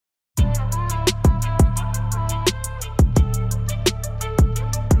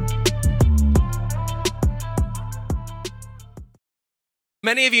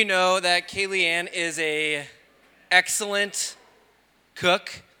Many of you know that Kaylee Ann is a excellent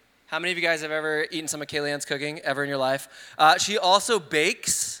cook. How many of you guys have ever eaten some of Kaylee Ann's cooking ever in your life? She also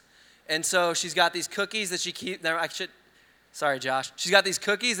bakes, and so she's got these cookies that she keeps. Sorry, Josh. She's got these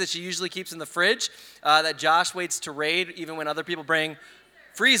cookies that she usually keeps in the fridge that Josh waits to raid even when other people bring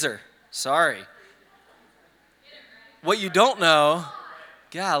freezer. Sorry. What you don't know,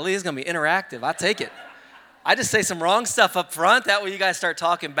 golly, is gonna be interactive. I take it. I just say some wrong stuff up front. That way you guys start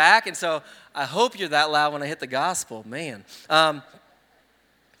talking back. And so I hope you're that loud when I hit the gospel, man.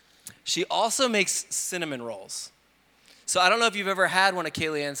 She also makes cinnamon rolls. So I don't know if you've ever had one of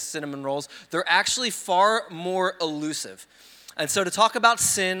Kaylee Ann's cinnamon rolls. They're actually far more elusive. And so to talk about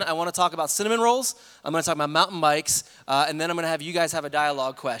sin, I want to talk about cinnamon rolls. I'm going to talk about mountain bikes, and then I'm going to have you guys have a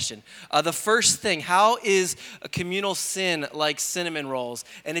dialogue question. The first thing, how is a communal sin like cinnamon rolls?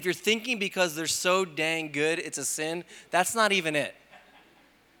 And if you're thinking because they're so dang good, it's a sin, that's not even it.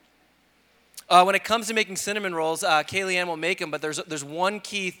 When it comes to making cinnamon rolls, Kaylee Ann will make them, but there's one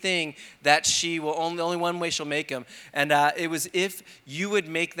key thing that she will only one way she'll make them, and it was if you would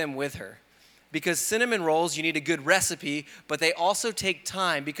make them with her. Because cinnamon rolls, you need a good recipe, but they also take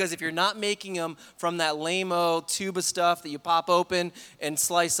time. Because if you're not making them from that lame-o tube of stuff that you pop open and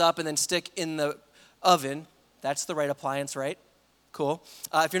slice up and then stick in the oven, that's the right appliance, right? Cool.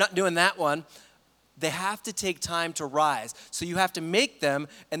 If you're not doing that one, they have to take time to rise. So you have to make them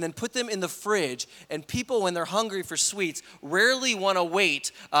and then put them in the fridge. And people, when they're hungry for sweets, rarely want to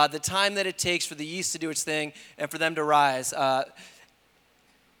wait the time that it takes for the yeast to do its thing and for them to rise.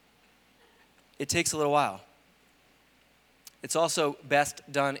 It takes a little while. It's also best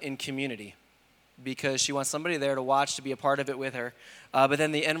done in community because she wants somebody there to watch, to be a part of it with her. But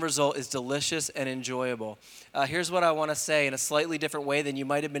then the end result is delicious and enjoyable. Here's what I want to say in a slightly different way than you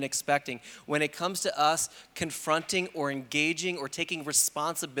might have been expecting. When it comes to us confronting or engaging or taking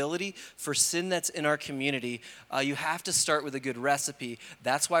responsibility for sin that's in our community, you have to start with a good recipe.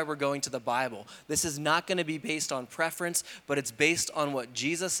 That's why we're going to the Bible. This is not going to be based on preference, but it's based on what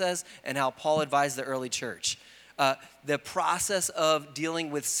Jesus says and how Paul advised the early church. The process of dealing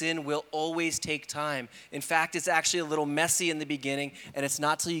with sin will always take time. In fact, it's actually a little messy in the beginning, and it's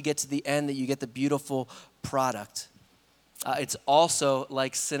not till you get to the end that you get the beautiful product. It's also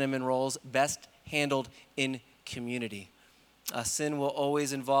like cinnamon rolls, best handled in community. Sin will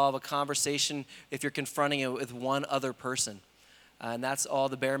always involve a conversation if you're confronting it with one other person. And that's all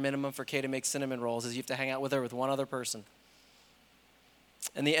the bare minimum for Kay to make cinnamon rolls is you have to hang out with her with one other person.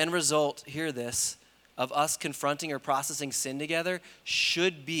 And the end result, hear this, of us confronting or processing sin together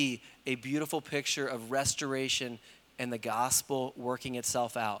should be a beautiful picture of restoration and the gospel working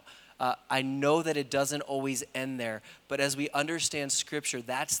itself out. I know that it doesn't always end there, but as we understand Scripture,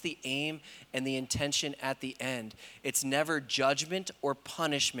 that's the aim and the intention at the end. It's never judgment or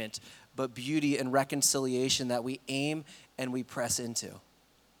punishment, but beauty and reconciliation that we aim and we press into.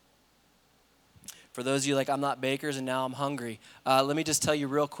 For those of you like, I'm not bakers and now I'm hungry, let me just tell you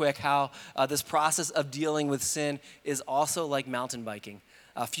real quick how this process of dealing with sin is also like mountain biking.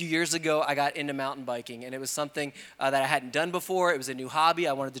 A few years ago, I got into mountain biking, and it was something that I hadn't done before. It was a new hobby.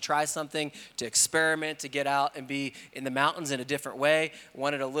 I wanted to try something, to experiment, to get out and be in the mountains in a different way.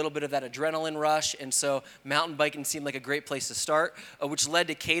 Wanted a little bit of that adrenaline rush, and so mountain biking seemed like a great place to start, which led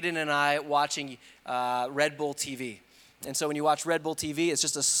to Caden and I watching Red Bull TV. And so when you watch Red Bull TV, it's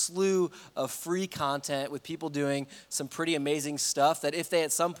just a slew of free content with people doing some pretty amazing stuff that if they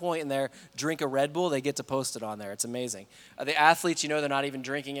at some point in there drink a Red Bull, they get to post it on there. It's amazing. The athletes, they're not even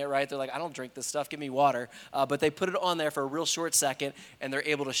drinking it, right? They're like, I don't drink this stuff, give me water. But they put it on there for a real short second, and they're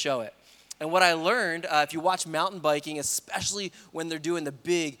able to show it. And what I learned, if you watch mountain biking, especially when they're doing the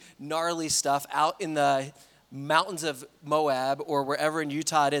big, gnarly stuff out in the mountains of Moab or wherever in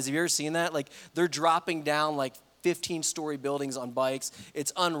Utah it is, have you ever seen that? Like, they're dropping down, 15-story buildings on bikes.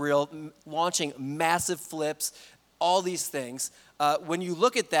 It's unreal, launching massive flips, all these things. When you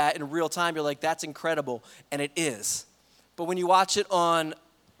look at that in real time, you're like, that's incredible, and it is. But when you watch it on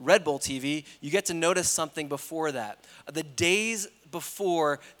Red Bull TV, you get to notice something before that. The days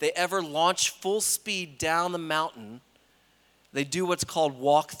before they ever launch full speed down the mountain, they do what's called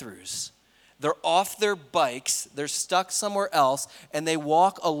walkthroughs. They're off their bikes, they're stuck somewhere else, and they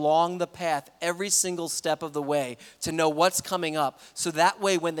walk along the path every single step of the way to know what's coming up. So that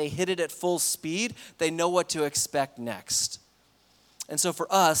way, when they hit it at full speed, they know what to expect next. And so for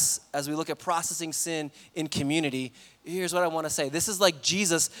us, as we look at processing sin in community, here's what I want to say. This is like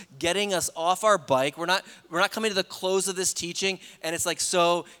Jesus getting us off our bike. We're not coming to the close of this teaching, and it's like,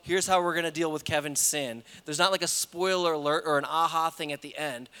 so here's how we're going to deal with Kevin's sin. There's not like a spoiler alert or an aha thing at the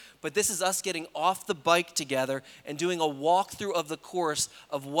end, but this is us getting off the bike together and doing a walkthrough of the course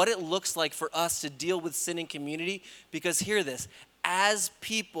of what it looks like for us to deal with sin in community. Because hear this, as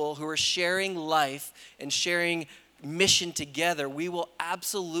people who are sharing life and sharing mission together, we will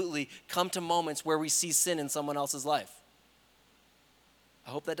absolutely come to moments where we see sin in someone else's life. I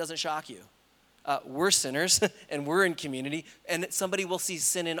hope that doesn't shock you. We're sinners and we're in community, and somebody will see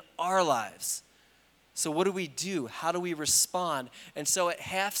sin in our lives. So what do? How do we respond? And so at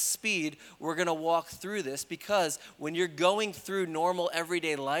half speed, we're going to walk through this, because when you're going through normal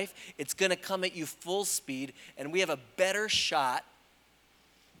everyday life, it's going to come at you full speed, and we have a better shot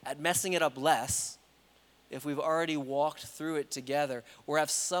at messing it up less if we've already walked through it together or have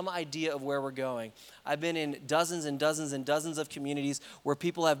some idea of where we're going. I've been in dozens and dozens and dozens of communities where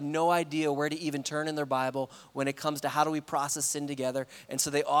people have no idea where to even turn in their Bible when it comes to how do we process sin together, and so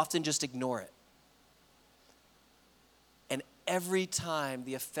they often just ignore it. And every time,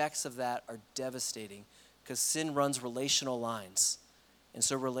 the effects of that are devastating, because sin runs relational lines, and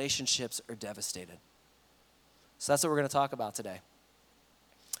so relationships are devastated. So that's what we're going to talk about today.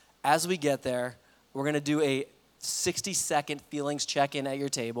 As we get there, we're going to do a 60-second feelings check-in at your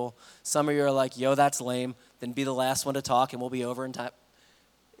table. Some of you are like, yo, that's lame. Then be the last one to talk, and we'll be over in time.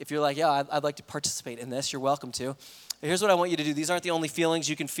 If you're like, yeah, I'd like to participate in this, you're welcome to. Here's what I want you to do. These aren't the only feelings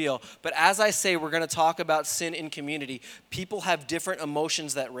you can feel. But as I say, we're going to talk about sin in community. People have different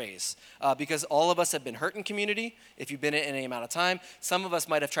emotions that raise, because all of us have been hurt in community, if you've been in any amount of time. Some of us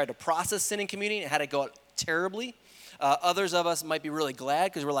might have tried to process sin in community and had it go out terribly. Others of us might be really glad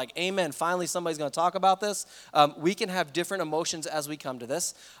because we're like, amen, finally somebody's going to talk about this. We can have different emotions as we come to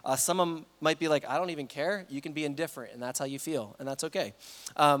this. Some of them might be like, I don't even care. You can be indifferent, and that's how you feel, and that's okay.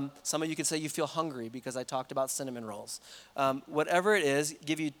 Some of you can say you feel hungry because I talked about cinnamon rolls. Whatever it is,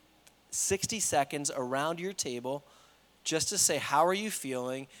 give you 60 seconds around your table just to say, how are you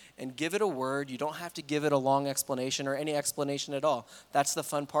feeling, and give it a word. You don't have to give it a long explanation or any explanation at all. That's the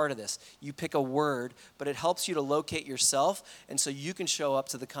fun part of this. You pick a word, but it helps you to locate yourself, and so you can show up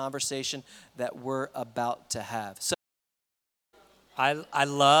to the conversation that we're about to have. So, I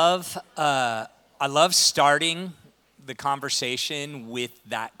love starting the conversation with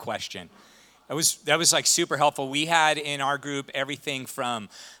that question. That was like super helpful. We had in our group everything from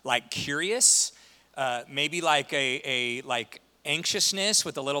like curious, maybe like a anxiousness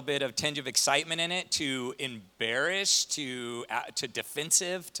with a little bit of tinge of excitement in it, to embarrassed, to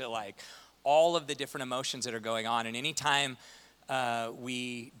defensive, to like all of the different emotions that are going on. And anytime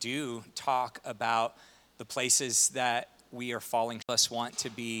we do talk about the places that we are falling, none of us want to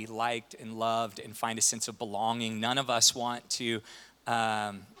be liked and loved and find a sense of belonging. None of us want to,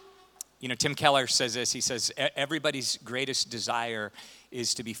 Tim Keller says this. He says, everybody's greatest desire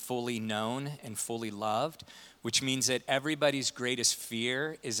is to be fully known and fully loved, which means that everybody's greatest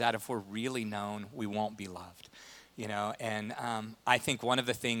fear is that if we're really known, we won't be loved. And I think one of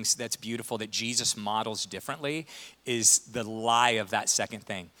the things that's beautiful that Jesus models differently is the lie of that second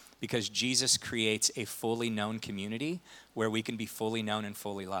thing, because Jesus creates a fully known community where we can be fully known and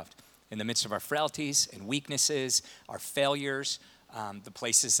fully loved. In the midst of our frailties and weaknesses, our failures, the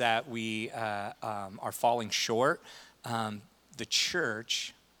places that we are falling short, the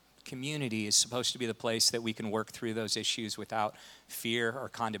church community is supposed to be the place that we can work through those issues without fear or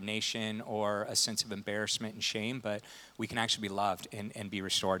condemnation or a sense of embarrassment and shame, but we can actually be loved and be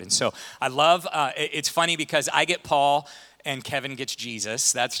restored. And so I love, it's funny because I get Paul and Kevin gets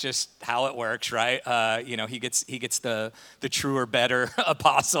Jesus. That's just how it works, right? He gets the truer, better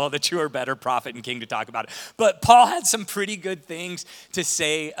apostle, the truer, better prophet and king to talk about it. But Paul had some pretty good things to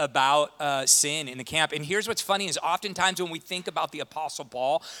say about sin in the camp. And here's what's funny is oftentimes when we think about the apostle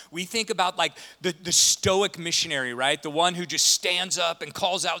Paul, we think about like the stoic missionary, right? The one who just stands up and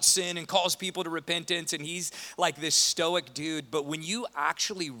calls out sin and calls people to repentance, and he's like this stoic dude. But when you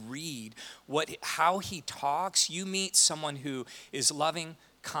actually read how he talks, you meet someone who is loving,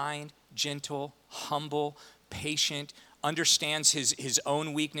 kind, gentle, humble, patient, understands his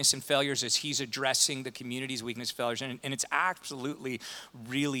own weakness and failures as he's addressing the community's weakness and failures. And it's absolutely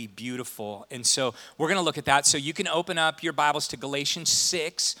really beautiful. And so we're going to look at that. So you can open up your Bibles to Galatians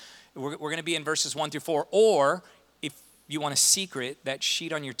 6. We're going to be in verses 1 through 4. Or if you want a secret, that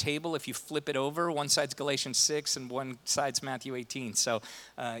sheet on your table, if you flip it over, one side's Galatians 6 and one side's Matthew 18. So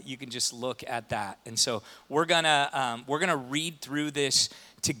you can just look at that. And so we're gonna read through this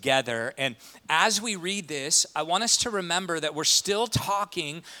together. And as we read this, I want us to remember that we're still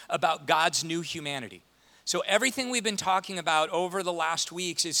talking about God's new humanity. So everything we've been talking about over the last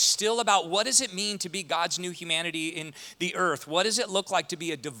weeks is still about what does it mean to be God's new humanity in the earth? What does it look like to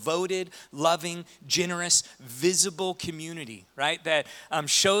be a devoted, loving, generous, visible community, right? That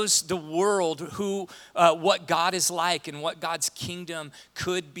shows the world what God is like and what God's kingdom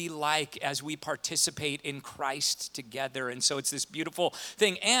could be like as we participate in Christ together. And so it's this beautiful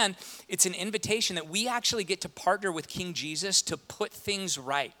thing. And it's an invitation that we actually get to partner with King Jesus to put things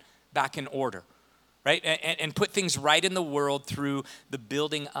right back in order. Right? And put things right in the world through the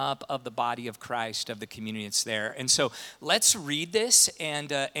building up of the body of Christ, of the community that's there. And so let's read this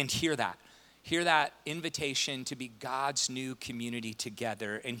and hear that. Hear that invitation to be God's new community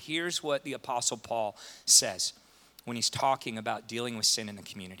together. And here's what the Apostle Paul says when he's talking about dealing with sin in the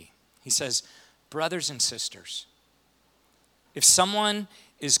community. He says, brothers and sisters, if someone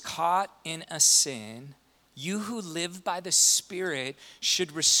is caught in a sin, you who live by the Spirit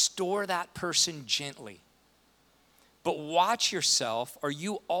should restore that person gently. But watch yourself, or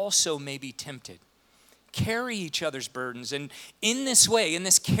you also may be tempted. Carry each other's burdens. And in this way, in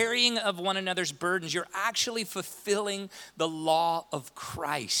this carrying of one another's burdens, you're actually fulfilling the law of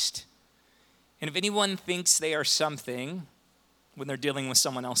Christ. And if anyone thinks they are something when they're dealing with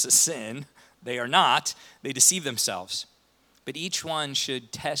someone else's sin, they are not. They deceive themselves. But each one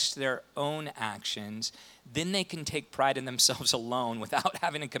should test their own actions. Then they can take pride in themselves alone without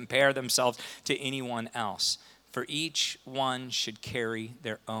having to compare themselves to anyone else. For each one should carry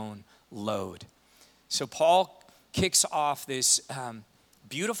their own load. So Paul kicks off this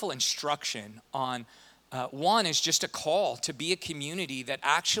beautiful instruction on one is just a call to be a community that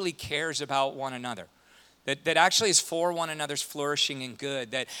actually cares about one another. That actually is for one another's flourishing and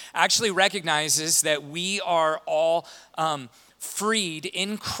good, that actually recognizes that we are all freed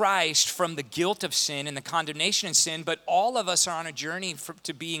in Christ from the guilt of sin and the condemnation of sin, but all of us are on a journey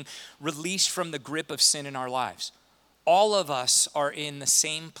to being released from the grip of sin in our lives. All of us are in the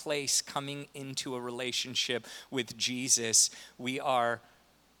same place coming into a relationship with Jesus. We are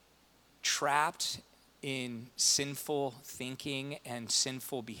trapped in sinful thinking and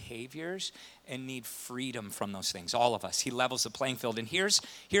sinful behaviors and need freedom from those things, all of us. He levels the playing field. And here's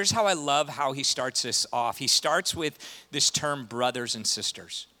how I love how he starts this off. He starts with this term, brothers and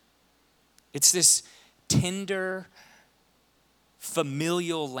sisters. It's this tender,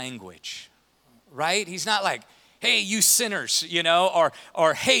 familial language, right? He's not like, hey, you sinners,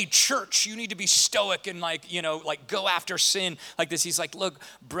 or hey, church, you need to be stoic and like go after sin like this. He's like, look,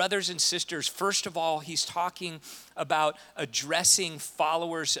 brothers and sisters, first of all, he's talking about addressing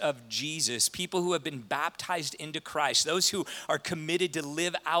followers of Jesus, people who have been baptized into Christ, those who are committed to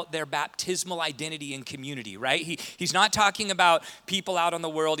live out their baptismal identity in community, right? He's not talking about people out on the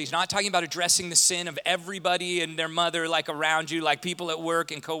world. He's not talking about addressing the sin of everybody and their mother like around you, like people at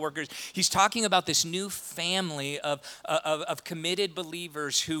work and coworkers. He's talking about this new family of committed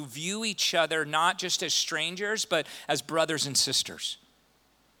believers who view each other not just as strangers, but as brothers and sisters.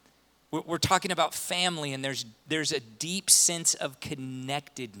 We're talking about family, and there's a deep sense of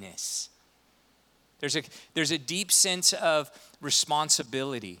connectedness. There's a deep sense of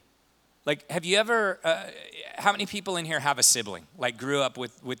responsibility. Like, have you ever, how many people in here have a sibling, like grew up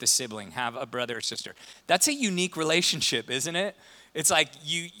with a sibling, have a brother or sister? That's a unique relationship, isn't it? It's like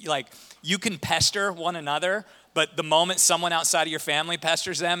you can pester one another, but the moment someone outside of your family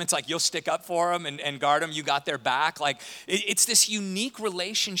pesters them, it's like you'll stick up for them and guard them. You got their back. Like it's this unique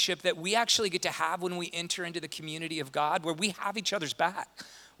relationship that we actually get to have when we enter into the community of God, where we have each other's back.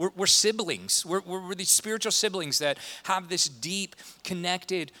 We're siblings. We're these spiritual siblings that have this deep,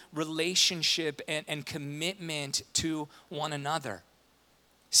 connected relationship and commitment to one another.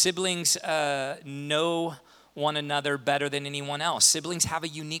 Siblings know one another better than anyone else. Siblings have a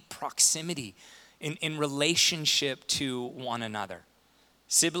unique proximity in relationship to one another.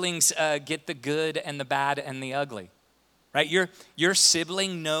 Siblings get the good and the bad and the ugly, right? Your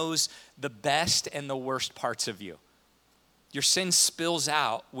sibling knows the best and the worst parts of you. Your sin spills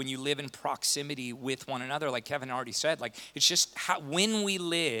out when you live in proximity with one another, like Kevin already said. Like it's just when we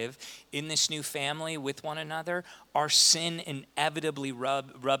live in this new family with one another, our sin inevitably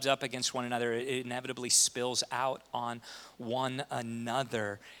rubs up against one another. It inevitably spills out on one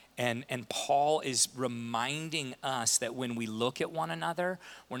another. And Paul is reminding us that when we look at one another,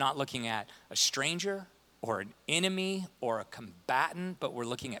 we're not looking at a stranger or an enemy or a combatant, but we're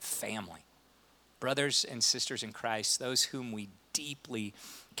looking at family. Brothers and sisters in Christ, those whom we deeply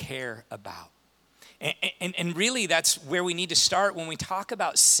care about. And really, that's where we need to start when we talk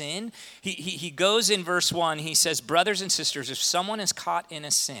about sin. He goes in verse 1, he says, brothers and sisters, if someone is caught in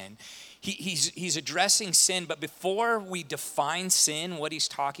a sin, he's addressing sin, but before we define sin, what he's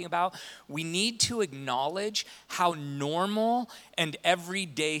talking about, we need to acknowledge how normal and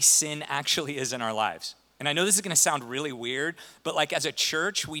everyday sin actually is in our lives. And I know this is going to sound really weird, but like as a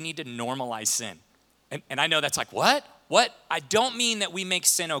church, we need to normalize sin. And I know that's like, what? What? I don't mean that we make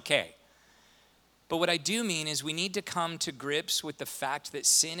sin okay. But what I do mean is we need to come to grips with the fact that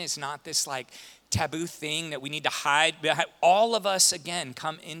sin is not this like taboo thing that we need to hide. All of us, again,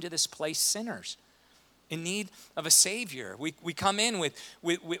 come into this place sinners in need of a Savior. We come in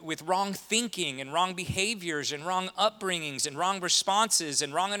with wrong thinking and wrong behaviors and wrong upbringings and wrong responses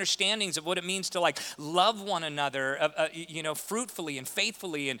and wrong understandings of what it means to like love one another, fruitfully and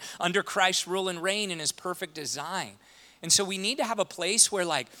faithfully and under Christ's rule and reign in his perfect design. And so we need to have a place where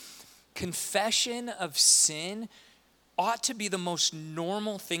like confession of sin ought to be the most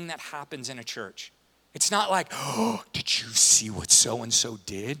normal thing that happens in a church. It's not like, oh, did you see what so-and-so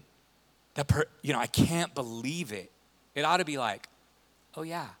did? I can't believe it. It ought to be like, oh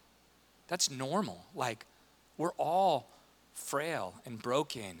yeah, that's normal. Like, we're all frail and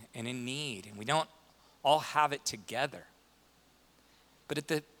broken and in need, and we don't all have it together. But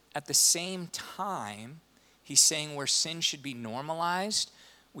at the same time, he's saying where sin should be normalized,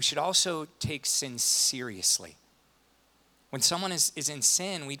 we should also take sin seriously. When someone is in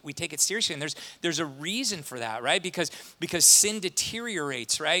sin, we take it seriously. And there's a reason for that, right? Because sin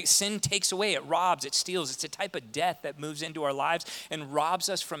deteriorates, right? Sin takes away, it robs, it steals. It's a type of death that moves into our lives and robs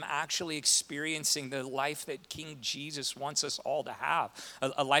us from actually experiencing the life that King Jesus wants us all to have,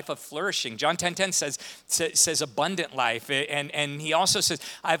 a life of flourishing. John 10:10 says abundant life. And he also says,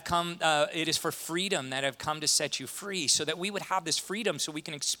 I've come, it is for freedom that I've come to set you free, so that we would have this freedom so we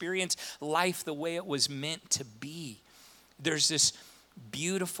can experience life the way it was meant to be. There's this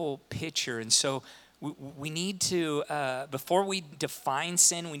beautiful picture. And so we need to, before we define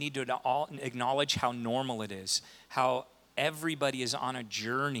sin, we need to acknowledge how normal it is, how everybody is on a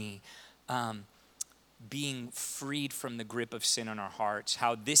journey being freed from the grip of sin in our hearts,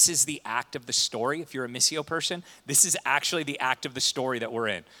 how this is the act of the story. If you're a Missio person, this is actually the act of the story that we're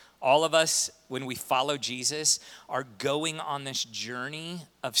in. All of us, when we follow Jesus, are going on this journey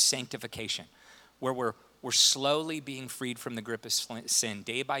of sanctification, where we're slowly being freed from the grip of sin.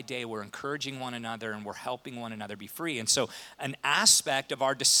 Day by day, we're encouraging one another and we're helping one another be free. And so an aspect of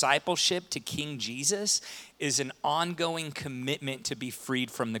our discipleship to King Jesus is an ongoing commitment to be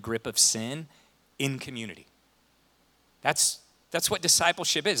freed from the grip of sin in community. That's what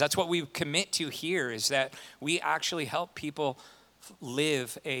discipleship is. That's what we commit to here, is that we actually help people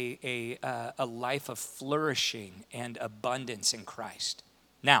live a life of flourishing and abundance in Christ.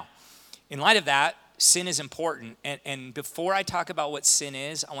 Now, in light of that, sin is important. And before I talk about what sin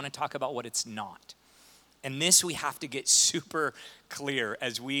is, I want to talk about what it's not. And this we have to get super clear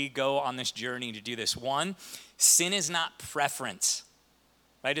as we go on this journey to do this. One, sin is not preference,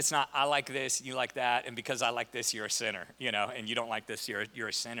 right? It's not, I like this, you like that, and because I like this, you're a sinner, and you don't like this, you're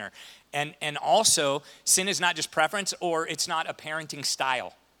a sinner. And also, sin is not just preference, or it's not a parenting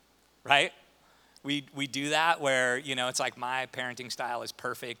style, right? We do that where, it's like my parenting style is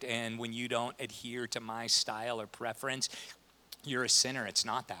perfect, and when you don't adhere to my style or preference, you're a sinner. It's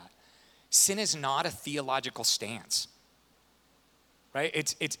not that. Sin is not a theological stance, right?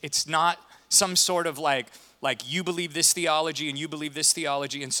 It's not some sort of like you believe this theology and you believe this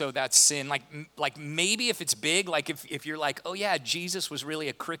theology, and so that's sin. Like maybe if it's big, like if you're like, oh yeah, Jesus was really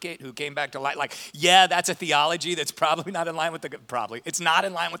a cricket who came back to life, like, yeah, that's a theology that's probably not in line with it's not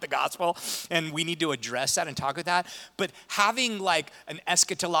in line with the gospel, and we need to address that and talk with that. But having like an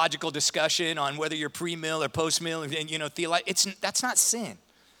eschatological discussion on whether you're pre-mill or post-mill, and that's not sin.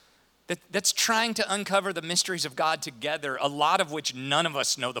 That's trying to uncover the mysteries of God together, a lot of which none of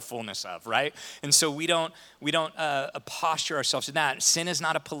us know the fullness of, right? And so we don't posture ourselves to that. Sin is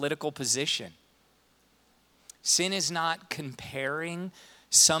not a political position. Sin is not comparing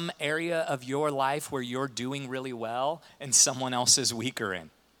some area of your life where you're doing really well and someone else is weaker in.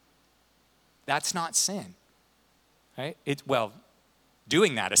 That's not sin, right?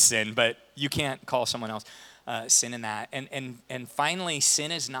 Doing that is sin, but you can't call someone else sin in that. And finally,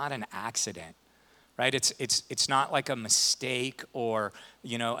 sin is not an accident, right? It's not like a mistake or,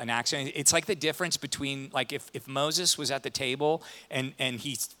 an accident. It's like the difference between, like, if Moses was at the table and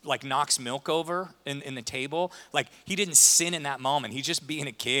he like knocks milk over in the table, like he didn't sin in that moment. He's just being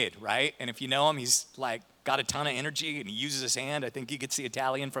a kid, right? And if you know him, he's like got a ton of energy and he uses his hand. I think he gets the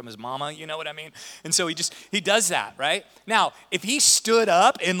Italian from his mama, you know what I mean? And so he does that, right? Now, if he stood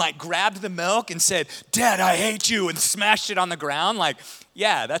up and like grabbed the milk and said, Dad, I hate you, and smashed it on the ground, like,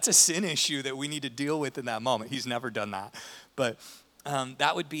 yeah, that's a sin issue that we need to deal with in that moment. He's never done that. But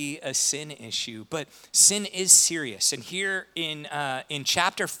that would be a sin issue. But sin is serious. And here in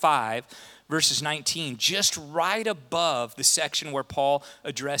chapter 5, verses 19, just right above the section where Paul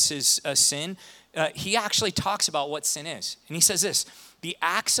addresses sin, he actually talks about what sin is. And he says this: the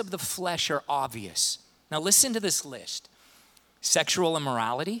acts of the flesh are obvious. Now listen to this list: sexual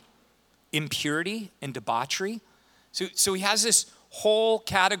immorality, impurity, and debauchery. So he has this whole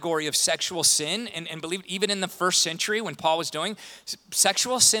category of sexual sin, and believe even in the first century when Paul was doing,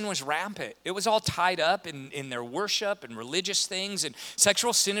 sexual sin was rampant. It was all tied up in their worship and religious things, and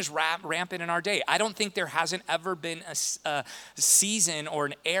sexual sin is rampant in our day. I don't think there hasn't ever been a season or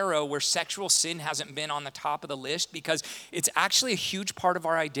an era where sexual sin hasn't been on the top of the list, because it's actually a huge part of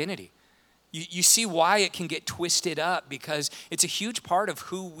our identity. You see why it can get twisted up, because it's a huge part of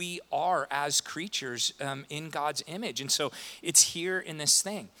who we are as creatures in God's image. And so it's here in this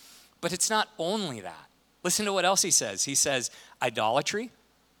thing. But it's not only that. Listen to what else he says. He says idolatry.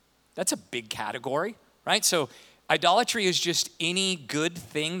 That's a big category, right? So idolatry is just any good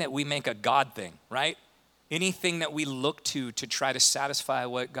thing that we make a God thing, right? Anything that we look to try to satisfy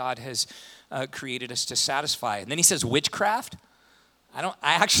what God has created us to satisfy. And then he says witchcraft. I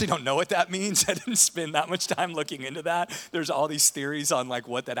actually don't know what that means. I didn't spend that much time looking into that. There's all these theories on like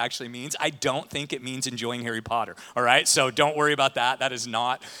what that actually means. I don't think it means enjoying Harry Potter, all right? So don't worry about that. That is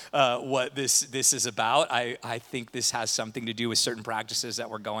not what this is about. I think this has something to do with certain practices that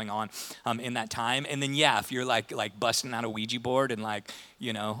were going on in that time. And then, yeah, if you're like busting out a Ouija board and like,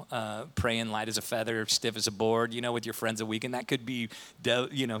 you know, praying light as a feather, stiff as a board, you know, with your friends a weekend, that could be,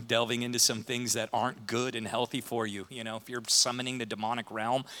 delving into some things that aren't good and healthy for you. You know, if you're summoning the demonic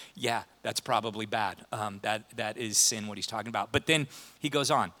realm, yeah, that's probably bad. That is sin, what he's talking about. But then he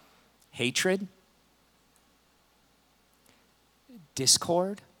goes on: hatred,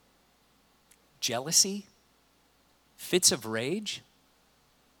 discord, jealousy, fits of rage.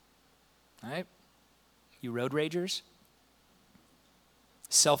 All right, you road ragers.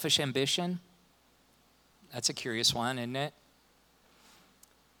 Selfish ambition. That's a curious one, isn't it?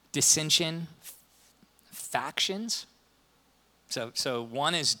 Dissension, factions. So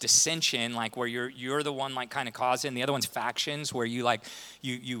one is dissension, like where you're the one like kind of causing. The other one's factions, where you like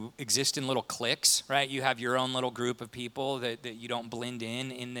you exist in little cliques, right? You have your own little group of people that you don't blend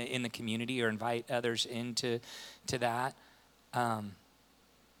in the community or invite others into that.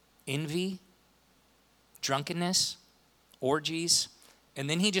 Envy, drunkenness, orgies. And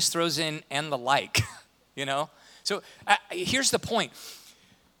then he just throws in and the like, you know? So here's the point.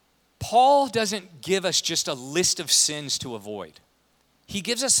 Paul doesn't give us just a list of sins to avoid. He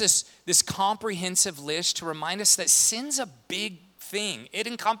gives us this comprehensive list to remind us that sin's a big thing. It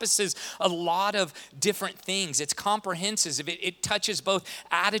encompasses a lot of different things. It's comprehensive. It touches both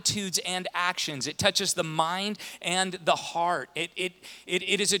attitudes and actions. It touches the mind and the heart. It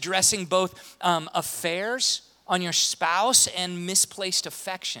is addressing both affairs on your spouse and misplaced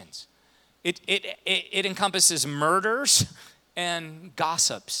affections. It encompasses murders and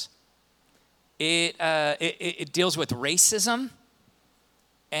gossips. It deals with racism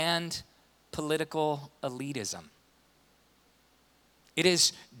and political elitism. It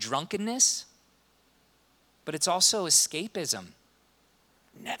is drunkenness, but it's also escapism.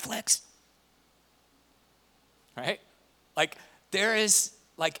 Netflix. Right? Like there is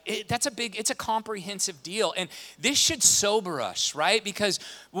it's a comprehensive deal. And this should sober us, right? Because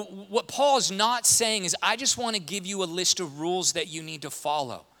what Paul is not saying is, I just want to give you a list of rules that you need to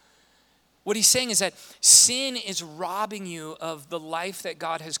follow. What he's saying is that sin is robbing you of the life that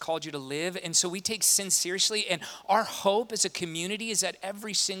God has called you to live. And so we take sin seriously. And our hope as a community is that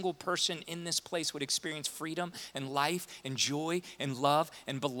every single person in this place would experience freedom and life and joy and love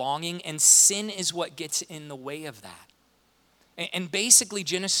and belonging. And sin is what gets in the way of that. And basically,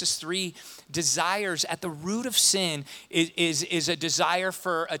 Genesis 3 desires, at the root of sin is a desire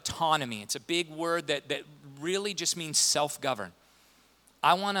for autonomy. It's a big word that really just means self-govern.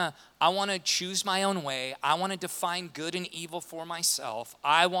 I want to choose my own way. I want to define good and evil for myself.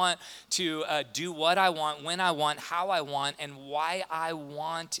 I want to do what I want, when I want, how I want, and why I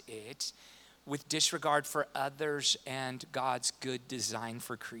want it, with disregard for others and God's good design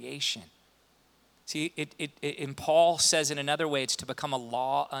for creation. See, and Paul says in another way, it's to become a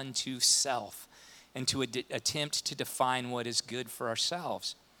law unto self and to attempt to define what is good for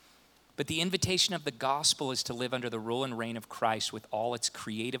ourselves. But the invitation of the gospel is to live under the rule and reign of Christ with all its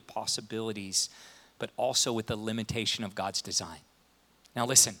creative possibilities, but also with the limitation of God's design. Now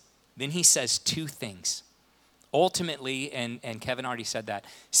listen, then he says two things. Ultimately, and Kevin already said that,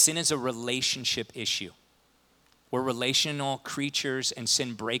 sin is a relationship issue. We're relational creatures, and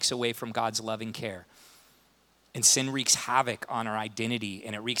sin breaks away from God's loving care. And sin wreaks havoc on our identity,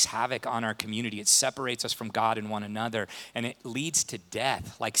 and it wreaks havoc on our community. It separates us from God and one another, and it leads to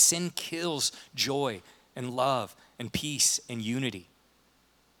death. Like sin kills joy and love and peace and unity.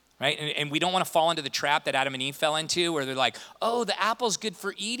 Right? And we don't want to fall into the trap that Adam and Eve fell into, where they're like, oh, the apple's good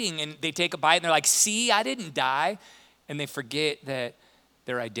for eating. And they take a bite and they're like, see, I didn't die. And they forget that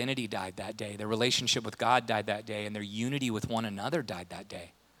their identity died that day. Their relationship with God died that day. And their unity with one another died that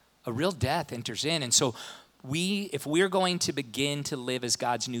day. A real death enters in. And so if we're going to begin to live as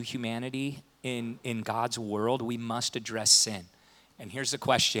God's new humanity in God's world, we must address sin. And here's the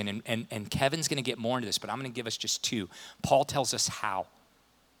question. And Kevin's going to get more into this, but I'm going to give us just two. Paul tells us how.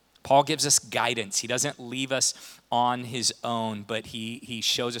 Paul gives us guidance. He doesn't leave us on his own, but he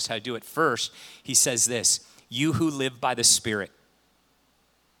shows us how to do it. First, he says this, you who live by the Spirit.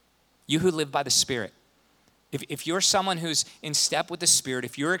 You who live by the Spirit. If you're someone who's in step with the Spirit,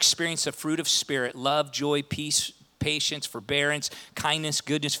 if you're experiencing the fruit of Spirit, love, joy, peace, patience, forbearance, kindness,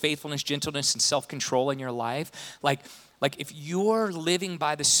 goodness, faithfulness, gentleness, and self-control in your life, like if you're living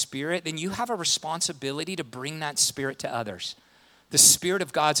by the Spirit, then you have a responsibility to bring that Spirit to others. The Spirit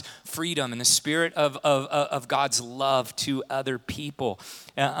of God's freedom and the Spirit of God's love to other people.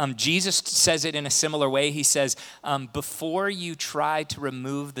 Jesus says it in a similar way. He says, before you try to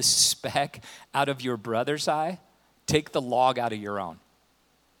remove the speck out of your brother's eye, take the log out of your own,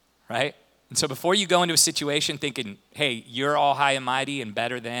 right? And so before you go into a situation thinking, hey, you're all high and mighty and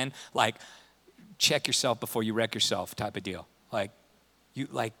better than, like, check yourself before you wreck yourself type of deal.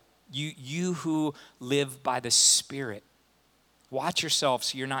 You who live by the Spirit. Watch yourself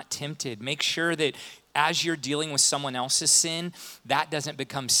so you're not tempted. Make sure that as you're dealing with someone else's sin, that doesn't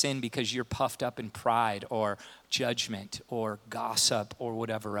become sin because you're puffed up in pride or judgment or gossip or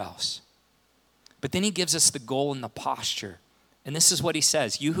whatever else. But then he gives us the goal and the posture. And this is what he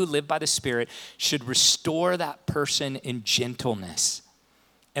says. You who live by the Spirit should restore that person in gentleness.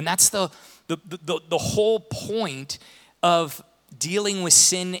 And that's the whole point of dealing with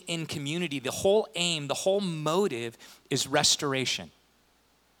sin in community. The whole aim, the whole motive is restoration,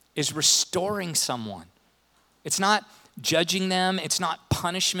 is restoring someone. It's not judging them. It's not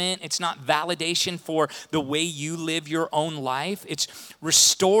punishment. It's not validation for the way you live your own life. It's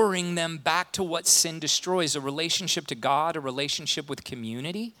restoring them back to what sin destroys, a relationship to God, a relationship with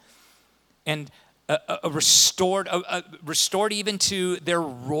community, and restored even to their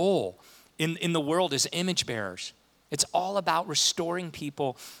role in the world as image bearers. It's all about restoring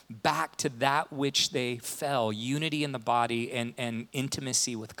people back to that which they fell, unity in the body and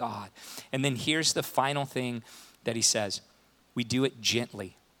intimacy with God. And then here's the final thing that he says. We do it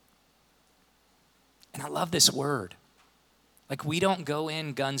gently. And I love this word. Like, we don't go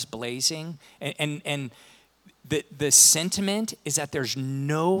in guns blazing. And the sentiment is that there's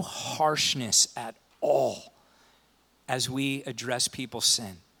no harshness at all as we address people's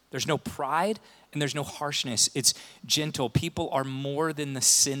sin. There's no pride and there's no harshness. It's gentle. People are more than the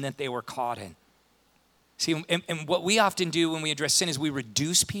sin that they were caught in. See, and what we often do when we address sin is we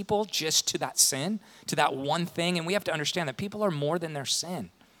reduce people just to that sin, to that one thing. And we have to understand that people are more than their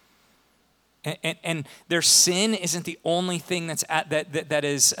sin. And their sin isn't the only thing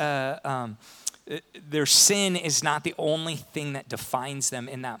their sin is not the only thing that defines them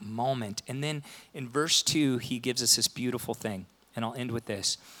in that moment. And then in verse 2, he gives us this beautiful thing. And I'll end with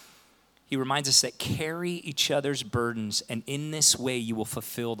this. He reminds us that carry each other's burdens, and in this way you will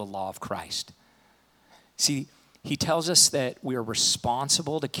fulfill the law of Christ. See, he tells us that we are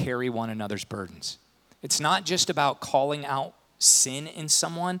responsible to carry one another's burdens. It's not just about calling out sin in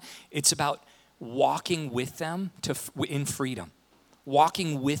someone. It's about walking with them in freedom,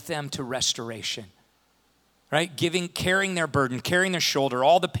 walking with them to restoration. Right? Carrying their burden, carrying their shoulder,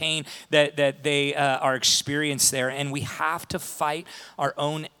 all the pain that they are experiencing there. And we have to fight our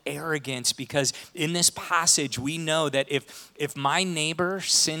own arrogance, because in this passage, we know that if my neighbor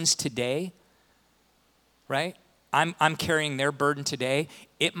sins today, right? I'm carrying their burden today.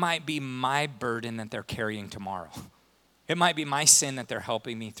 It might be my burden that they're carrying tomorrow. It might be my sin that they're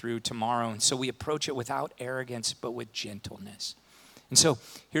helping me through tomorrow. And so we approach it without arrogance, but with gentleness. And so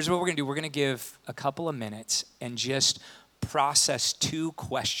here's what we're going to do. We're going to give a couple of minutes and just process two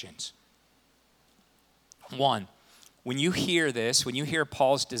questions. One, when you hear this, when you hear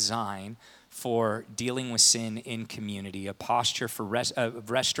Paul's design for dealing with sin in community, a posture for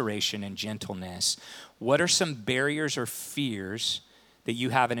restoration and gentleness, what are some barriers or fears that you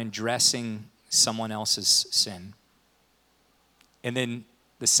have in addressing someone else's sin? And then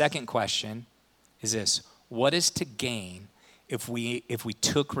the second question is this: what is to gain if we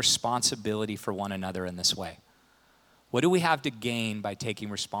took responsibility for one another in this way? What do we have to gain by taking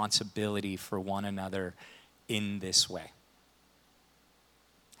responsibility for one another in this way?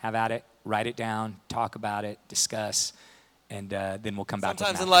 Have at it, write it down, talk about it, discuss, and then we'll come back.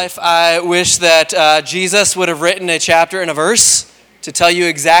 Sometimes in life, I wish that Jesus would have written a chapter and a verse to tell you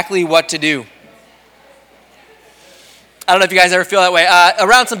exactly what to do. I don't know if you guys ever feel that way.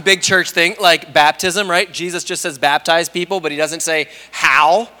 Around some big church thing like baptism, right? Jesus just says baptize people, but he doesn't say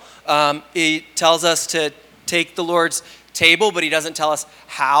how. He tells us to take the Lord's table, but he doesn't tell us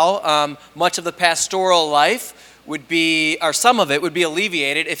how. Much of the pastoral life would be, or some of it would be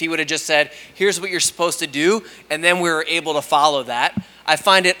alleviated if he would have just said, here's what you're supposed to do, and then we were able to follow that. I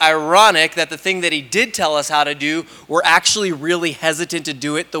find it ironic that the thing that he did tell us how to do, we're actually really hesitant to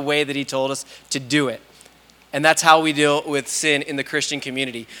do it the way that he told us to do it. And that's how we deal with sin in the Christian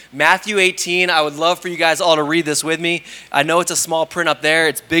community. Matthew 18, I would love for you guys all to read this with me. I know it's a small print up there.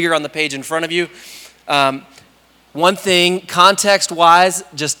 It's bigger on the page in front of you. One thing, context-wise,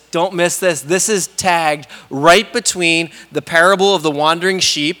 just don't miss this. This is tagged right between the parable of the wandering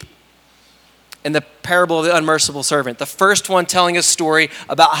sheep and the parable of the unmerciful servant. The first one telling a story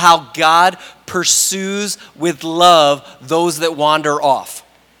about how God pursues with love those that wander off.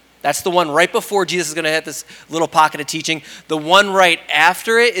 That's the one right before Jesus is going to hit this little pocket of teaching. The one right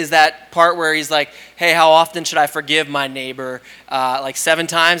after it is that part where he's like, hey, how often should I forgive my neighbor? Like 7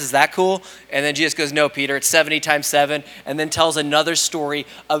 times? Is that cool? And then Jesus goes, no, Peter, it's 70 times 7. And then tells another story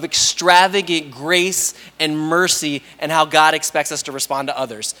of extravagant grace and mercy and how God expects us to respond to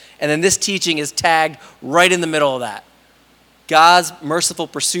others. And then this teaching is tagged right in the middle of that. God's merciful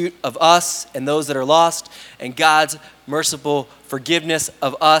pursuit of us and those that are lost, and God's merciful forgiveness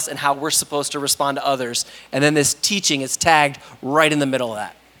of us and how we're supposed to respond to others. And then this teaching is tagged right in the middle of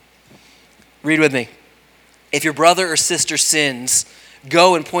that. Read with me. If your brother or sister sins,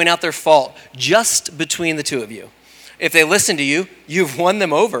 go and point out their fault just between the two of you. If they listen to you, you've won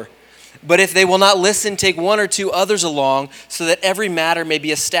them over. But if they will not listen, take 1 or 2 others along, so that every matter may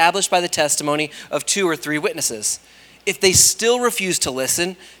be established by the testimony of 2 or 3 witnesses. If they still refuse to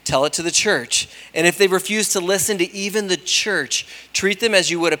listen, tell it to the church. And if they refuse to listen to even the church, treat them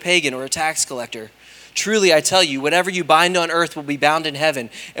as you would a pagan or a tax collector. Truly, I tell you, whatever you bind on earth will be bound in heaven,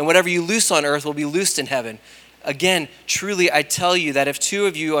 and whatever you loose on earth will be loosed in heaven. Again, truly, I tell you that if 2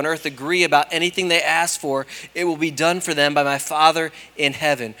 of you on earth agree about anything they ask for, it will be done for them by my Father in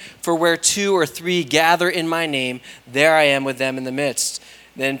heaven. For where 2 or 3 gather in my name, there I am with them in the midst.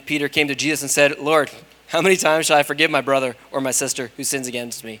 Then Peter came to Jesus and said, Lord, how many times shall I forgive my brother or my sister who sins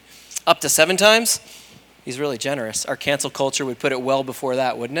against me? Up to 7 times? He's really generous. Our cancel culture would put it well before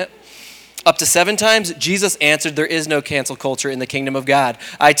that, wouldn't it? Up to 7 times? Jesus answered, there is no cancel culture in the kingdom of God.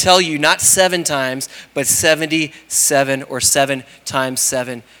 I tell you, not 7 times, but 77 or 7 times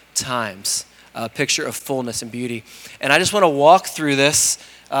 7 times. A picture of fullness and beauty. And I just want to walk through this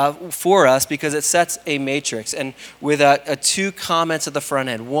for us because it sets a matrix, and with 2 comments at the front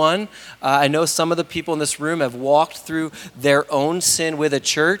end. One, I know some of the people in this room have walked through their own sin with a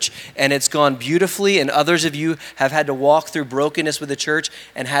church and it's gone beautifully, and others of you have had to walk through brokenness with the church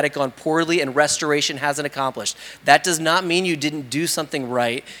and had it gone poorly and restoration hasn't accomplished. That does not mean you didn't do something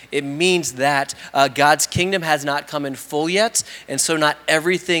right. It means that God's kingdom has not come in full yet, and so not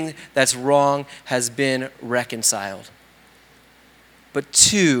everything that's wrong has been reconciled. But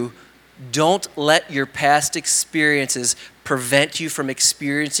 2, don't let your past experiences prevent you from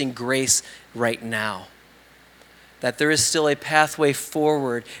experiencing grace right now. That there is still a pathway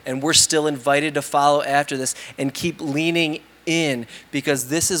forward, and we're still invited to follow after this and keep leaning in, because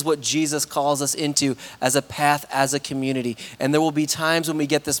this is what Jesus calls us into as a path, as a community. And there will be times when we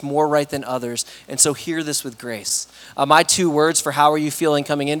get this more right than others. And so hear this with grace. My 2 words for how are you feeling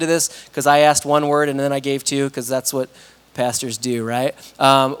coming into this, because I asked 1 word and then I gave 2, because that's what pastors do, right?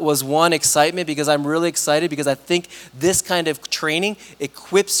 Was 1, excitement, because I'm really excited because I think this kind of training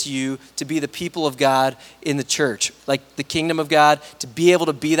equips you to be the people of God in the church, like the kingdom of God, to be able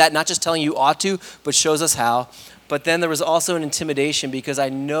to be that, not just telling you ought to, but shows us how. But then there was also an intimidation because I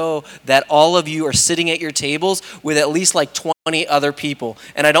know that all of you are sitting at your tables with at least like 20 other people.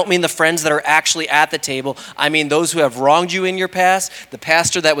 And I don't mean the friends that are actually at the table. I mean those who have wronged you in your past, the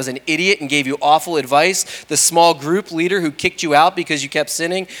pastor that was an idiot and gave you awful advice, the small group leader who kicked you out because you kept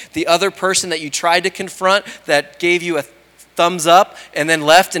sinning, the other person that you tried to confront that gave you a thumbs up and then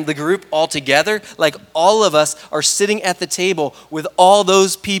left in the group altogether. Like all of us are sitting at the table with all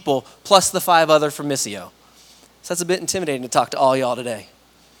those people plus the 5 other from Missio. So that's a bit intimidating to talk to all y'all today.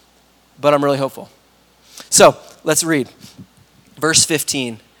 but I'm really hopeful. So let's read. Verse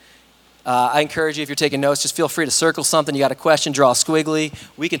 15. I encourage you, if you're taking notes, just feel free to circle something. You got a question, draw a squiggly.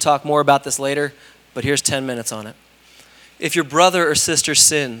 We can talk more about this later, but here's 10 minutes on it. If your brother or sister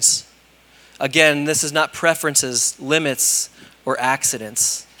sins, again, this is not preferences, limits, or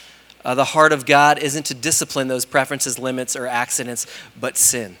accidents. The heart of God isn't to discipline those preferences, limits, or accidents, but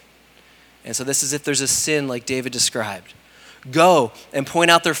sin. And so this is if there's a sin like David described. Go and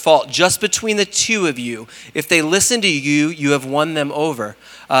point out their fault just between the two of you. If they listen to you, you have won them over.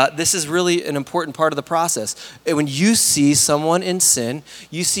 This is really an important part of the process. When you see someone in sin,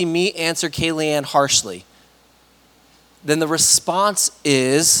 you see me answer Kayleigh harshly. Then the response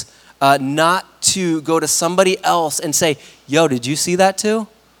is not to go to somebody else and say, yo, did you see that too?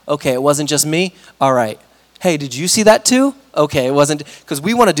 Okay, it wasn't just me? All right. Hey, did you see that too? Okay, it wasn't, because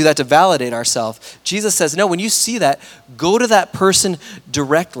we want to do that to validate ourselves. Jesus says, no, when you see that, go to that person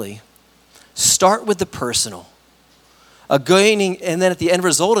directly. Start with the personal. And then at the end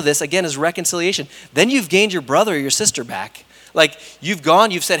result of this, again, is reconciliation. Then you've gained your brother or your sister back. Like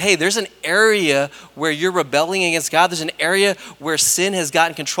you've said, hey, there's an area where you're rebelling against God. There's an area where sin has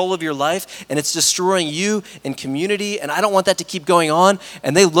gotten control of your life and it's destroying you and community. And I don't want that to keep going on.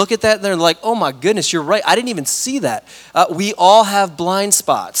 And they look at that and they're like, oh my goodness, you're right. I didn't even see that. We all have blind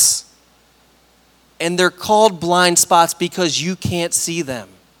spots. And they're called blind spots because you can't see them.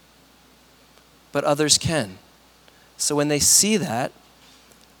 But others can. So when they see that,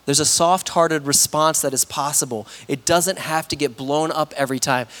 there's a soft-hearted response that is possible. It doesn't have to get blown up every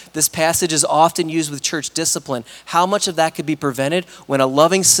time. This passage is often used with church discipline. How much of that could be prevented when a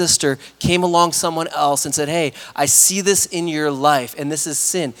loving sister came along someone else and said, hey, I see this in your life, and this is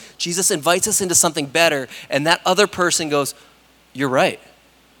sin. Jesus invites us into something better, and that other person goes, you're right.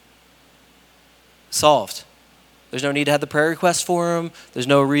 Solved. There's no need to have the prayer request for them. There's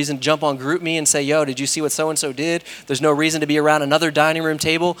no reason to jump on GroupMe and say, yo, did you see what so-and-so did? There's no reason to be around another dining room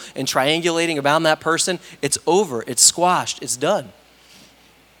table and triangulating around that person. It's over. It's squashed. It's done.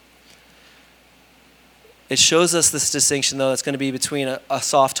 It shows us this distinction, though, that's going to be between a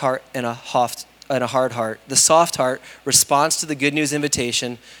soft heart and a hard heart. The soft heart responds to the good news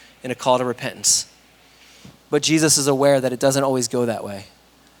invitation in a call to repentance. But Jesus is aware that it doesn't always go that way.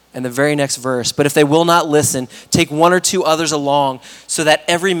 And the very next verse, but if they will not listen, take one or two others along so that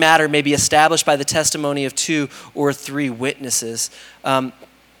every matter may be established by the testimony of 2 or 3 witnesses.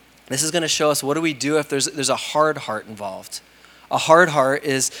 This is going to show us what do we do if there's a hard heart involved. A hard heart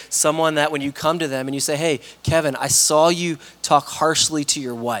is someone that when you come to them and you say, hey, Kevin, I saw you talk harshly to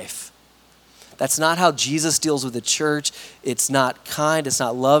your wife. That's not how Jesus deals with the church. It's not kind. It's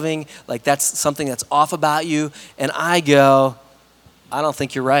not loving. Like that's something that's off about you. And I go, I don't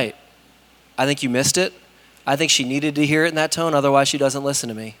think you're right. I think you missed it. I think she needed to hear it in that tone, otherwise she doesn't listen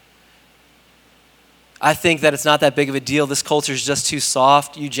to me. I think that it's not that big of a deal. This culture is just too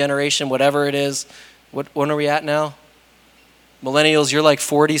soft. You generation, whatever it is. When are we at now? Millennials, you're like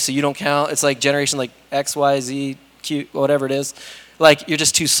 40, so you don't count. It's like generation like X, Y, Z, Q, whatever it is. Like you're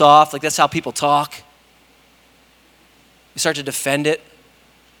just too soft. Like that's how people talk. You start to defend it.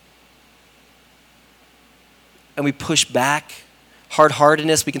 And we push back.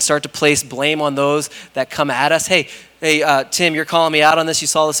 Hard-heartedness, we can start to place blame on those that come at us. Hey, Tim, you're calling me out on this. You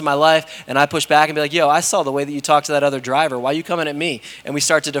saw this in my life. And I push back and be like, yo, I saw the way that you talked to that other driver. Why are you coming at me? And we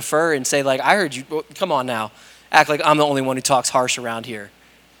start to defer and say, like, I heard you. Well, come on now. Act like I'm the only one who talks harsh around here.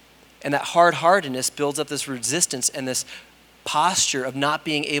 And that hard-heartedness builds up this resistance and this posture of not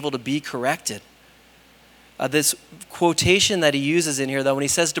being able to be corrected. This quotation that he uses in here, though, when he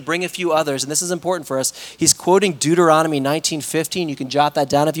says to bring a few others, and this is important for us, he's quoting Deuteronomy 19:15. You can jot that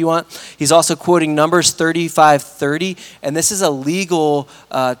down if you want. He's also quoting Numbers 35:30, and this is a legal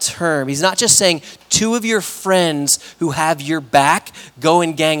term. He's not just saying 2 of your friends who have your back go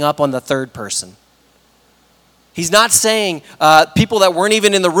and gang up on the third person. He's not saying people that weren't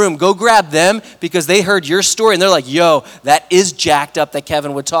even in the room, go grab them because they heard your story and they're like, yo, that is jacked up that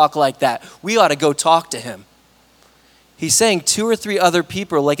Kevin would talk like that. We ought to go talk to him. He's saying 2 or 3 other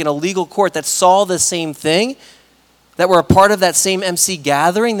people, like in a legal court, that saw the same thing, that were a part of that same MC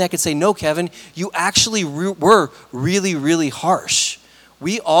gathering, that could say, no, Kevin, you actually were really, really harsh.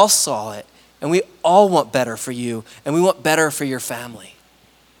 We all saw it, and we all want better for you, and we want better for your family.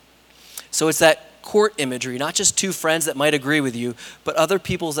 So it's that court imagery, not just 2 friends that might agree with you, but other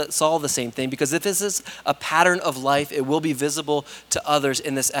people that saw the same thing. Because if this is a pattern of life, it will be visible to others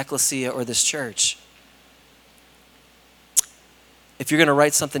in this ecclesia or this church. If you're going to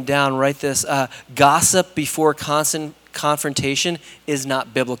write something down, write this. Gossip before constant confrontation is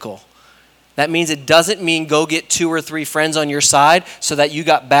not biblical. That means it doesn't mean go get 2 or 3 friends on your side so that you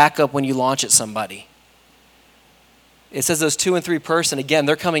got backup when you launch at somebody. It says those 2 and 3 person, again,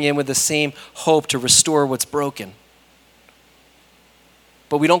 they're coming in with the same hope to restore what's broken.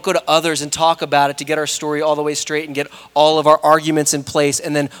 But we don't go to others and talk about it to get our story all the way straight and get all of our arguments in place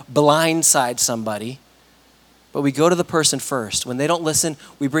and then blindside somebody. But we go to the person first. When they don't listen,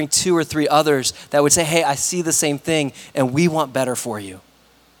 we bring 2 or 3 others that would say, hey, I see the same thing and we want better for you.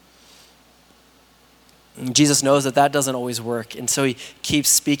 And Jesus knows that that doesn't always work. And so he keeps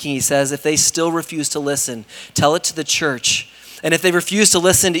speaking. He says, if they still refuse to listen, tell it to the church. And if they refuse to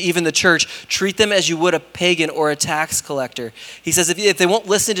listen to even the church, treat them as you would a pagan or a tax collector. He says if they won't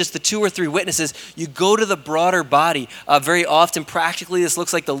listen to just the 2 or 3 witnesses, you go to the broader body. Very often, practically, this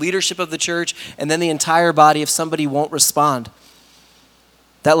looks like the leadership of the church and then the entire body if somebody won't respond.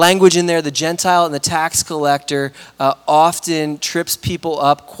 That language in there, the Gentile and the tax collector, often trips people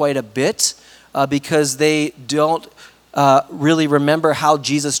up quite a bit because they don't really remember how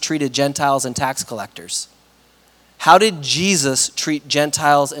Jesus treated Gentiles and tax collectors. How did Jesus treat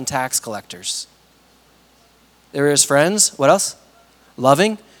Gentiles and tax collectors? They were his friends. What else?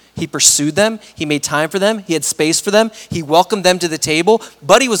 Loving. He pursued them. He made time for them. He had space for them. He welcomed them to the table.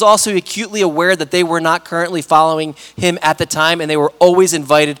 But he was also acutely aware that they were not currently following him at the time, and they were always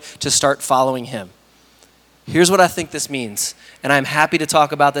invited to start following him. Here's what I think this means. And I'm happy to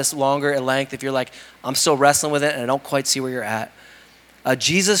talk about this longer at length if you're like, I'm still wrestling with it and I don't quite see where you're at.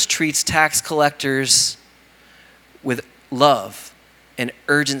 Jesus treats tax collectors with love and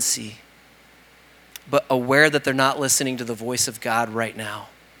urgency, but aware that they're not listening to the voice of God right now.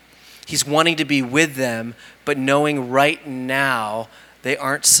 He's wanting to be with them, but knowing right now they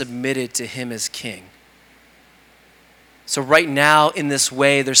aren't submitted to him as king. So right now in this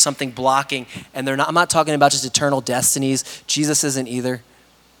way, there's something blocking, and I'm not talking about just eternal destinies. Jesus isn't either.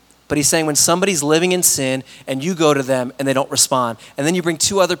 But he's saying when somebody's living in sin and you go to them and they don't respond, and then you bring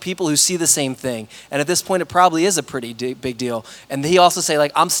 2 other people who see the same thing, and at this point it probably is a pretty big deal, and he also say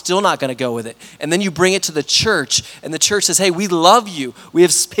like, I'm still not going to go with it. And then you bring it to the church, and the church says, hey, we love you. We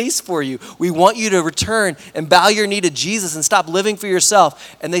have space for you. We want you to return and bow your knee to Jesus and stop living for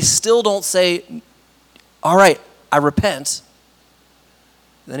yourself. And they still don't say, all right, I repent.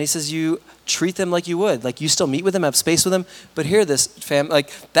 Then he says, you treat them like you would. Like you still meet with them, have space with them. But hear this, fam. Like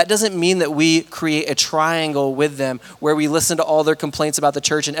that doesn't mean that we create a triangle with them where we listen to all their complaints about the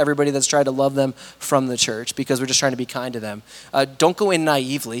church and everybody that's tried to love them from the church because we're just trying to be kind to them. Don't go in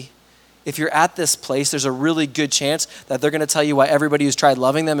naively. If you're at this place, there's a really good chance that they're going to tell you why everybody who's tried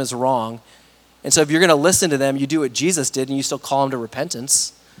loving them is wrong. And so if you're going to listen to them, you do what Jesus did and you still call them to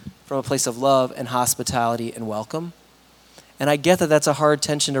repentance from a place of love and hospitality and welcome. And I get that that's a hard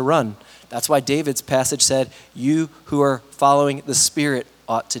tension to run. That's why David's passage said, you who are following the Spirit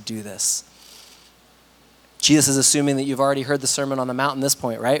ought to do this. Jesus is assuming that you've already heard the Sermon on the Mount in this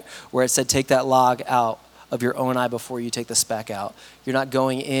point, right? Where it said, take that log out of your own eye before you take the speck out. You're not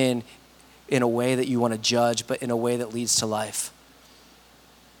going in a way that you want to judge, but in a way that leads to life.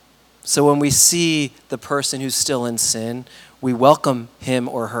 So when we see the person who's still in sin, we welcome him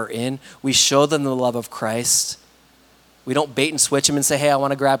or her in. We show them the love of Christ. We don't bait and switch them and say, hey, I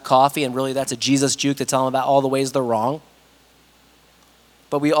want to grab coffee, and really that's a Jesus juke to tell them about all the ways they're wrong.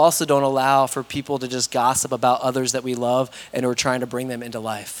 But we also don't allow for people to just gossip about others that we love and we're trying to bring them into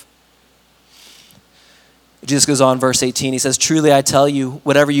life. Jesus goes on, verse 18, he says, truly I tell you,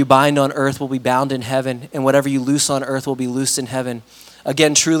 whatever you bind on earth will be bound in heaven, and whatever you loose on earth will be loosed in heaven.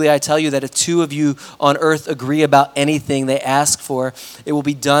 Again, truly I tell you that if 2 of you on earth agree about anything they ask for, it will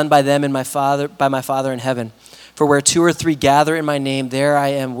be done by them and by my Father in heaven. For where 2 or 3 gather in my name, there I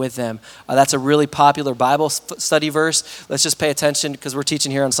am with them. That's a really popular Bible study verse. Let's just pay attention because we're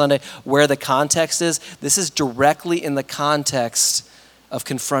teaching here on Sunday where the context is. This is directly in the context of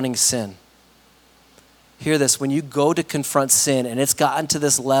confronting sin. Hear this, when you go to confront sin and it's gotten to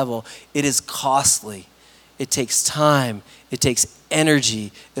this level, it is costly. It takes time. It takes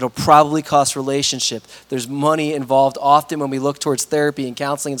energy. It'll probably cost relationship. There's money involved often when we look towards therapy and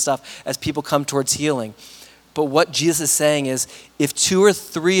counseling and stuff as people come towards healing. But what Jesus is saying is, if 2 or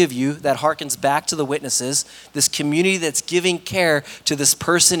 3 of you, that harkens back to the witnesses, this community that's giving care to this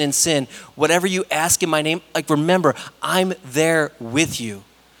person in sin, whatever you ask in my name, like remember, I'm there with you.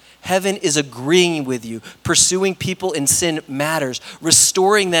 Heaven is agreeing with you. Pursuing people in sin matters.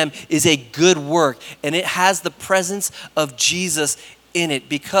 Restoring them is a good work, and it has the presence of Jesus in it,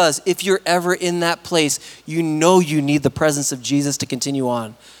 because if you're ever in that place, you know you need the presence of Jesus to continue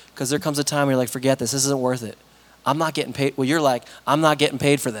on. Because there comes a time where you're like, forget this isn't worth it. I'm not getting paid. Well, you're like, I'm not getting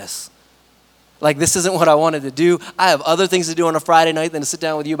paid for this. Like, this isn't what I wanted to do. I have other things to do on a Friday night than to sit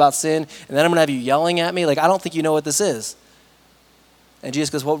down with you about sin, and then I'm going to have you yelling at me. Like, I don't think you know what this is. And Jesus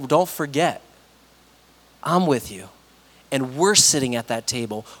goes, well, don't forget, I'm with you. And we're sitting at that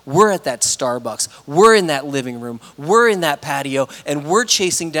table. We're at that Starbucks. We're in that living room. We're in that patio. And we're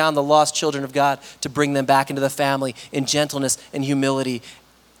chasing down the lost children of God to bring them back into the family in gentleness and humility.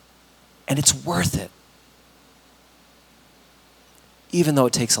 And it's worth it. Even though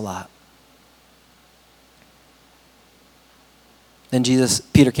it takes a lot. Then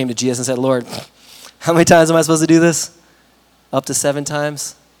Peter came to Jesus and said, Lord, how many times am I supposed to do this? Up to 7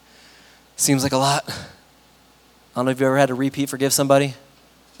 times? Seems like a lot. I don't know if you've ever had to repeat forgive somebody.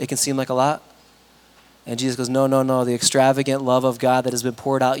 It can seem like a lot. And Jesus goes, no. The extravagant love of God that has been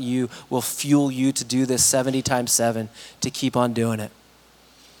poured out you will fuel you to do this 70 times 7, to keep on doing it.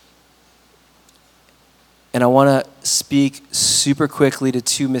 And I want to speak super quickly to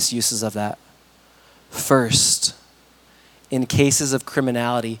 2 misuses of that. First, in cases of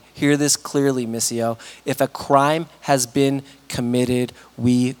criminality, hear this clearly, Missio. If a crime has been committed,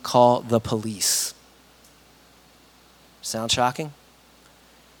 we call the police. Sound shocking?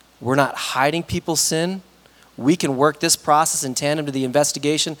 We're not hiding people's sin. We can work this process in tandem to the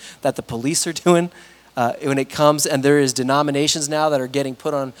investigation that the police are doing when it comes, and there is denominations now that are getting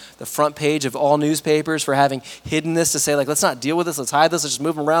put on the front page of all newspapers for having hidden this, to say, like, let's not deal with this, let's hide this, let's just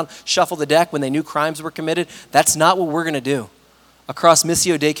move them around, shuffle the deck when they knew crimes were committed. That's not what we're going to do. Across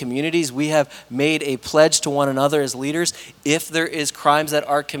Missio Dei communities, we have made a pledge to one another as leaders. If there is crimes that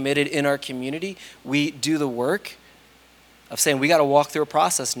are committed in our community, we do the work of saying we got to walk through a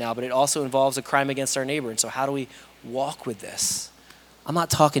process now, but it also involves a crime against our neighbor. And so how do we walk with this? I'm not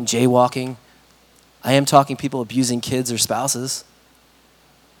talking jaywalking. I am talking people abusing kids or spouses.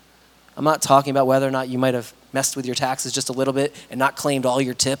 I'm not talking about whether or not you might have messed with your taxes just a little bit and not claimed all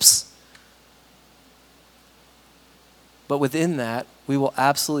your tips. But within that, we will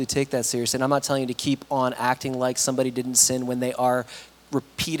absolutely take that seriously. And I'm not telling you to keep on acting like somebody didn't sin when they are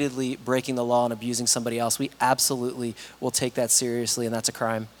repeatedly breaking the law and abusing somebody else. We absolutely will take that seriously, and that's a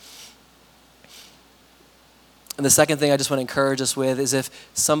crime. And the second thing I just want to encourage us with is, if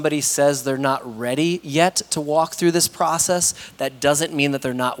somebody says they're not ready yet to walk through this process, that doesn't mean that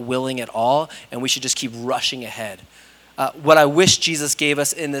they're not willing at all, and we should just keep rushing ahead. What I wish Jesus gave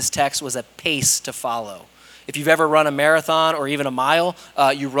us in this text was a pace to follow. If you've ever run a marathon or even a mile,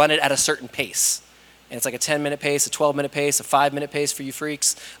 you run it at a certain pace. And it's like a 10-minute pace, a 12-minute pace, a 5-minute pace for you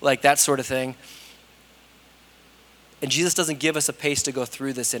freaks, like that sort of thing. And Jesus doesn't give us a pace to go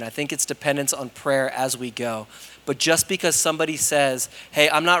through this in. I think it's dependence on prayer as we go. But just because somebody says, hey,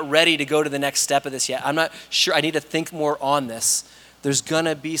 I'm not ready to go to the next step of this yet, I'm not sure, I need to think more on this, there's going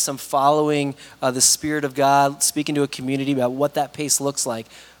to be some following the Spirit of God, speaking to a community about what that pace looks like.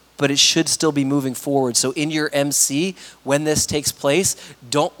 But it should still be moving forward. So in your MC, when this takes place,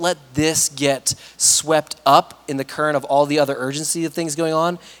 don't let this get swept up in the current of all the other urgency of things going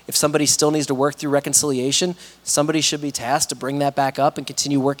on. If somebody still needs to work through reconciliation, somebody should be tasked to bring that back up and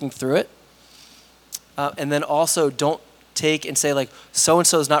continue working through it. And then also, don't take and say, like,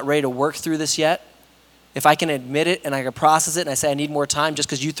 so-and-so is not ready to work through this yet. If I can admit it and I can process it and I say I need more time just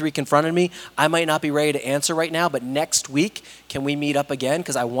because you 3 confronted me, I might not be ready to answer right now, but next week, can we meet up again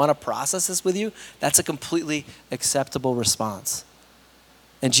because I want to process this with you? That's a completely acceptable response.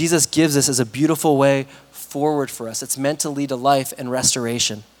 And Jesus gives this as a beautiful way forward for us. It's meant to lead to life and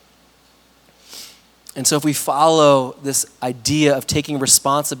restoration. And so if we follow this idea of taking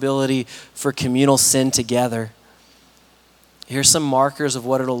responsibility for communal sin together, here's some markers of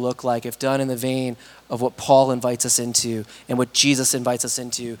what it'll look like if done in the vein of what Paul invites us into and what Jesus invites us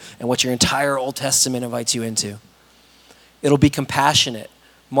into and what your entire Old Testament invites you into. It'll be compassionate,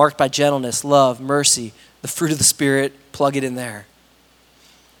 marked by gentleness, love, mercy, the fruit of the Spirit, plug it in there.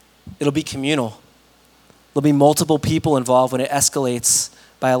 It'll be communal. There'll be multiple people involved when it escalates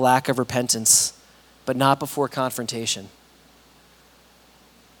by a lack of repentance, but not before confrontation.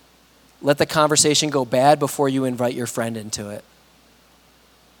 Let the conversation go bad before you invite your friend into it.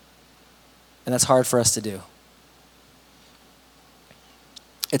 And that's hard for us to do.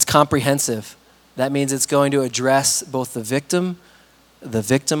 It's comprehensive. That means it's going to address both the victim, the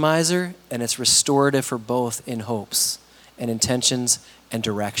victimizer, and it's restorative for both in hopes and intentions and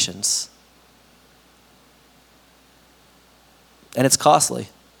directions. And it's costly.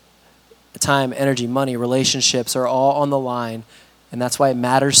 Time, energy, money, relationships are all on the line. And that's why it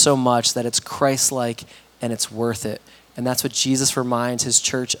matters so much that it's Christ-like and it's worth it. And that's what Jesus reminds his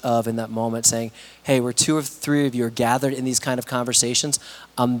church of in that moment, saying, hey, where 2 or 3 of you are gathered in these kind of conversations,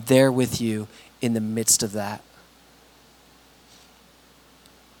 I'm there with you in the midst of that.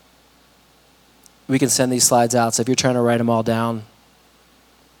 we can send these slides out. So if you're trying to write them all down,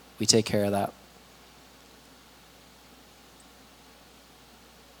 we take care of that.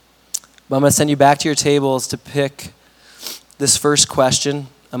 But I'm going to send you back to your tables to pick this first question.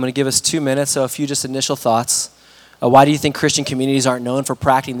 I'm going to give us 2 minutes, so a few just initial thoughts. Why do you think Christian communities aren't known for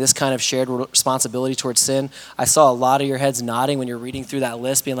practicing this kind of shared responsibility towards sin? I saw a lot of your heads nodding when you're reading through that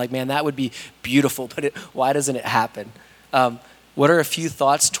list, being like, man, that would be beautiful, but why doesn't it happen? What are a few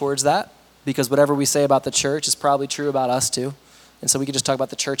thoughts towards that? Because whatever we say about the church is probably true about us too. And so we could just talk about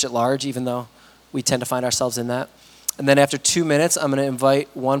the church at large, even though we tend to find ourselves in that. And then after 2 minutes, I'm going to invite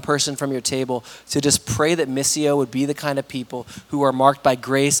one person from your table to just pray that Missio would be the kind of people who are marked by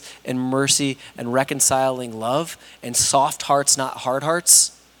grace and mercy and reconciling love and soft hearts, not hard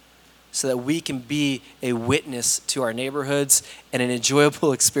hearts, so that we can be a witness to our neighborhoods and an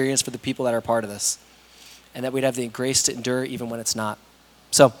enjoyable experience for the people that are part of this. And that we'd have the grace to endure even when it's not.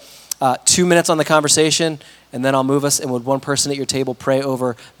 So 2 minutes on the conversation, and then I'll move us, and would one person at your table pray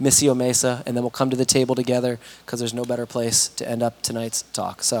over Missio Mesa, and then we'll come to the table together, because there's no better place to end up tonight's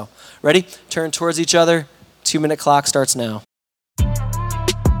talk. So, ready? Turn towards each other. 2 minute clock starts now.